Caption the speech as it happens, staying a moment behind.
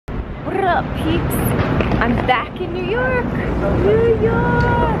What up, peeps? I'm back in New York. New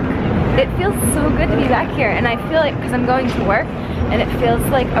York. It feels so good to be back here, and I feel like, because I'm going to work, and it feels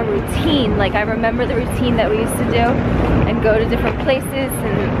like a routine. Like I remember the routine that we used to do and go to different places,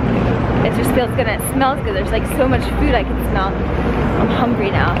 and it just feels good and it smells good. There's like so much food I can smell. I'm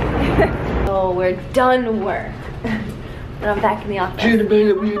hungry now. Oh, we're done work. And I'm back in the office. Gina,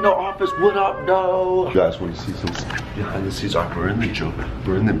 baby, we in the office. What up, though? You guys want to see some behind the scenes? We're in the Joker.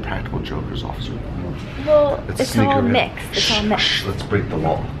 We're in the Practical Joker's office. Well, it's all mixed. It's all mixed. Shh, let's break the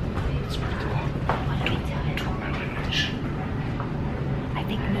law. Let's break the law. I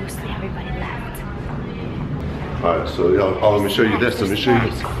think mostly everybody left. All right, so let me show you this. Let me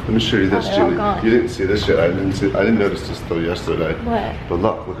show you this, Gina. You didn't see this yet. I didn't notice this till yesterday. What? But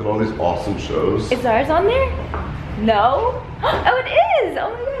look at all these awesome shows. Is ours on there? No? Oh, it is!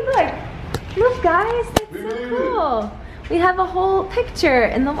 Oh my god, look. Look, guys, that's so cool. We have a whole picture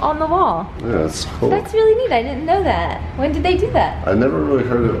on the wall. Yeah, that's cool. That's really neat. I didn't know that. When did they do that? I never really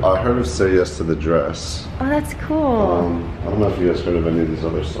I heard of Say Yes to the Dress. Oh, that's cool. I don't know if you guys heard of any of these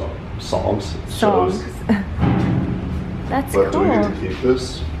other songs. Shows. That's cool. cool. Do we get to keep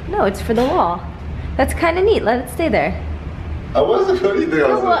this? No, it's for the wall. That's kind of neat. Let it stay there. I wasn't going to think I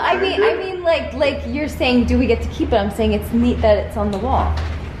was well, I mean, like you're saying, do we get to keep it? I'm saying it's neat that it's on the wall.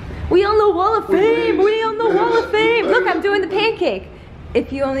 We on the wall of fame. We on the wall of fame. Look, I'm doing the pancake.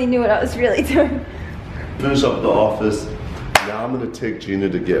 If you only knew what I was really doing. Finish up the office. Now I'm going to take Gina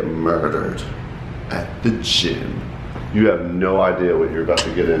to get murdered at the gym. You have no idea what you're about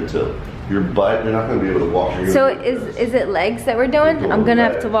to get into. Your butt, you're not going to be able to walk. So is it legs that we're doing? I'm going to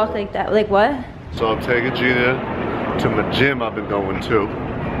have to walk like that. Like what? So I'm taking Gina to my gym I've been going to,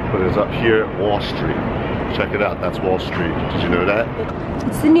 but it's up here at Wall Street. Check it out, that's Wall Street. Did you know that?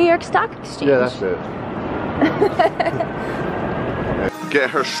 It's the New York Stock Exchange. Yeah, that's it. Get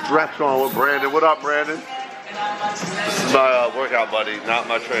her stretch on with Brandon. What up, Brandon? This is my workout buddy, not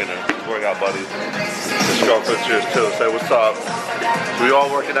my trainer. Workout buddy. This girlfriend's here too. Say what's up. So we all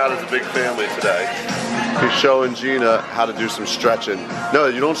working out as a big family today. He's showing Gina how to do some stretching. No,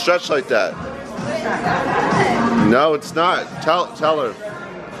 you don't stretch like that. No, it's not. Tell her.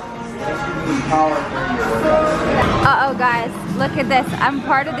 Uh-oh, guys. Look at this. I'm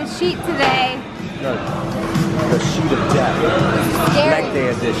part of the sheet today. The sheet of death. Leg day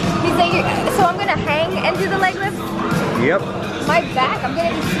edition. He's like, so I'm going to hang and do the leg lift? Yep. My back, I'm going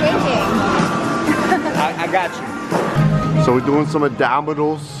to be swinging. I got you. So we're doing some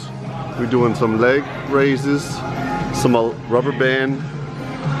abdominals. We're doing some leg raises. Some rubber band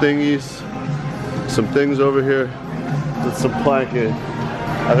thingies. Some things over here with some planking.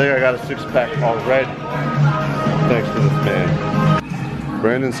 I think I got a 6-pack already. Thanks to this man.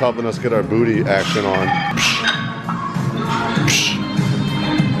 Brandon's helping us get our booty action on.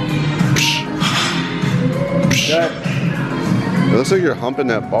 Good. It looks like you're humping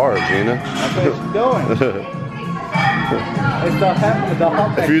that bar, Gina. That's what she's doing. It's the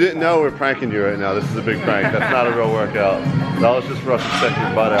hump. If you didn't know, we're pranking you right now. This is a big prank. That's not a real workout. That was just for us to check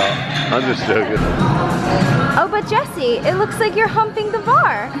your butt out. I'm just joking. Oh, but Jesse, it looks like you're humping the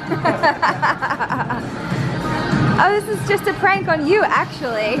bar. Oh, this is just a prank on you,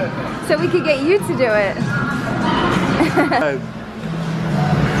 actually. So we could get you to do it.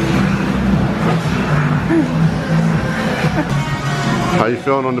 How you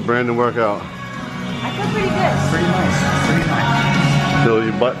feeling on the Brandon workout? I feel pretty good. Pretty nice. Pretty nice. Feel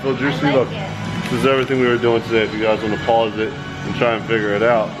your butt feel juicy? Like Look, it. this is everything we were doing today. If you guys want to pause it and try and figure it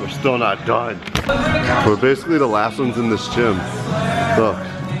out, we're still not done. We're basically the last ones in this gym. Look,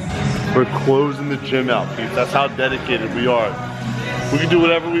 we're closing the gym out, peeps. That's how dedicated we are. We can do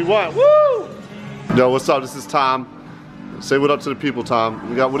whatever we want. Woo! Yo, what's up? This is Tom. Say what up to the people, Tom.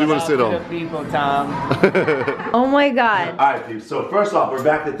 What do you want to say to them? The people, Tom. Oh my God. All right, peeps. So first off, we're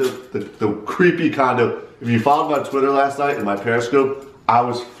back at the creepy condo. If you followed my Twitter last night and my Periscope, I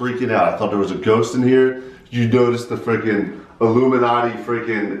was freaking out. I thought there was a ghost in here. You noticed the freaking Illuminati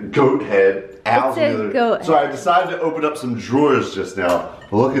freaking goat head. It's a goat So I decided to open up some drawers just now.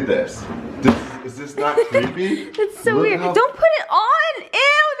 Look at this. Is this not creepy? That's so weird. Don't put it on.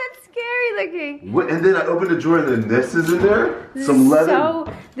 Ew, that's scary looking. What, and then I opened a drawer and then this is in there? Some leather.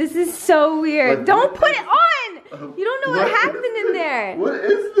 This is so weird. Like, don't put it on. You don't know what happened in there. What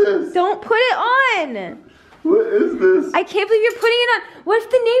is this? Don't put it on. What is this? I can't believe you're putting it on. What if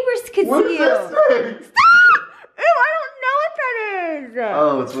the neighbors could What see is you? this thing? Stop! Ew, I don't know what that is.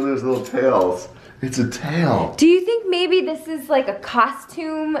 Oh, it's one of those little tails. It's a tail. Do you think maybe this is like a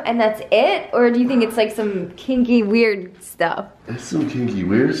costume and that's it? Or do you think it's like some kinky, weird stuff? It's some kinky,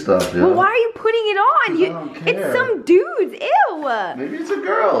 weird stuff, yeah. Well, why are you putting it on? I don't care. It's some dude's. Ew. Maybe it's a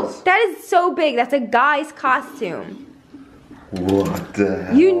girl's. That is so big. That's a guy's costume. What the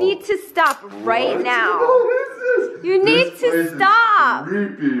hell? You need to stop right now. What is this? You need to stop. This place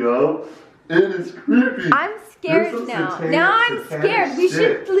is creepy, yo. It is creepy. I'm scared There's some now. satanic- Now I'm satanic scared. We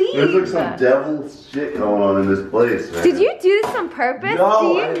shit. should leave. There's like some devil shit going on in this place, man. Did you do this on purpose? No, do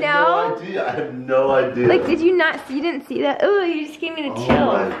you I have know? no idea. I have no idea. Like, did you not? You didn't see that? Oh, you just gave me the chill.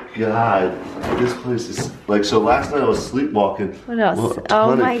 Oh my god. This place is like, so last night I was sleepwalking. What else? Well, a Oh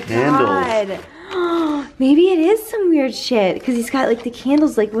ton of my candles. god. Maybe it is some weird shit. Because he's got like the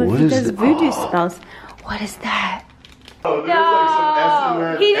candles, like what if he is does it? voodoo Oh. spells? What is that? Oh, there's No!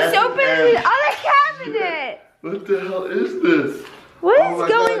 like some He just opened S&M. the other cabinet! What the hell is this? What Oh is my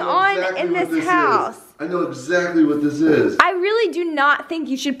going God, I know on exactly in what this is. house? I know exactly what this is. I really do not think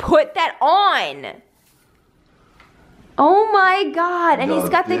you should put that on. Oh my god, and he's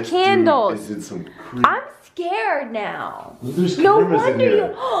got the This candles. dude is in some creep. I'm scared now. There's No cameras in wonder here.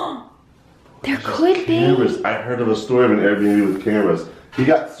 you. There could be. Cameras. I heard of a story of an Airbnb with cameras. He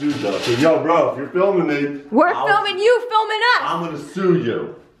got sued though. So yo, bro, if you're filming me, We're filming you, filming us. I'm gonna sue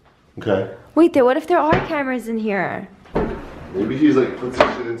you. Okay. Wait, what if there are cameras in here? Maybe he's like put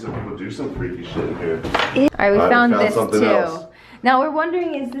some shit in so people do some freaky shit in here. Alright, we Alright, found we found this something too. else. Now we're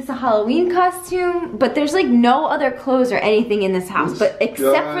wondering, is this a Halloween costume? But there's like no other clothes or anything in this house, This but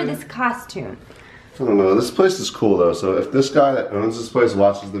except guy- for this costume. I don't know. This place is cool though. So if this guy that owns this place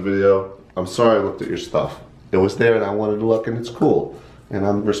watches the video, I'm sorry I looked at your stuff. It was there and I wanted to look and it's cool. And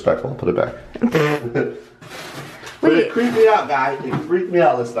I'm respectful. I'll put it back. But it creeped me out, guy. It freaked me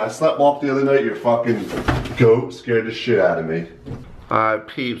out. Listen, I slept walk the other night. Your fucking goat scared the shit out of me. Alright,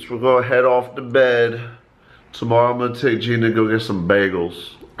 peeps. We're going to head off to bed. Tomorrow I'm going to take Gina to go get some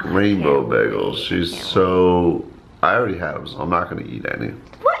bagels. Rainbow bagels. She's so... I already had them, so I'm not going to eat any.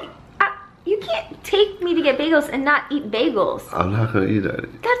 What? You can't take me to get bagels and not eat bagels. I'm not going to eat any.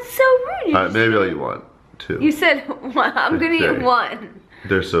 That's so rude. Alright, maybe I'll eat one. Two. You said one. I'm gonna eat Okay. one.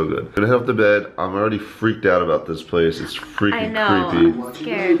 They're so good. Gonna head up to bed. I'm already freaked out about this place. It's freaking I know. creepy. I'm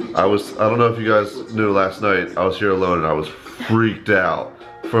scared. I don't know if you guys knew last night, I was here alone and I was freaked out.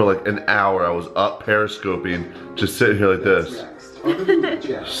 For like an hour, I was up periscoping, just sitting here like this.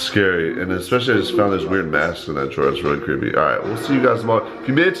 Scary, and especially I just found this weird mask in that drawer. It's really creepy. Alright, we'll see you guys tomorrow. If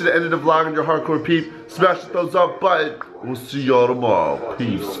you made it to the end of the vlog and you're hardcore peep, smash the thumbs up button. We'll see y'all tomorrow.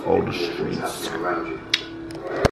 Peace on the streets.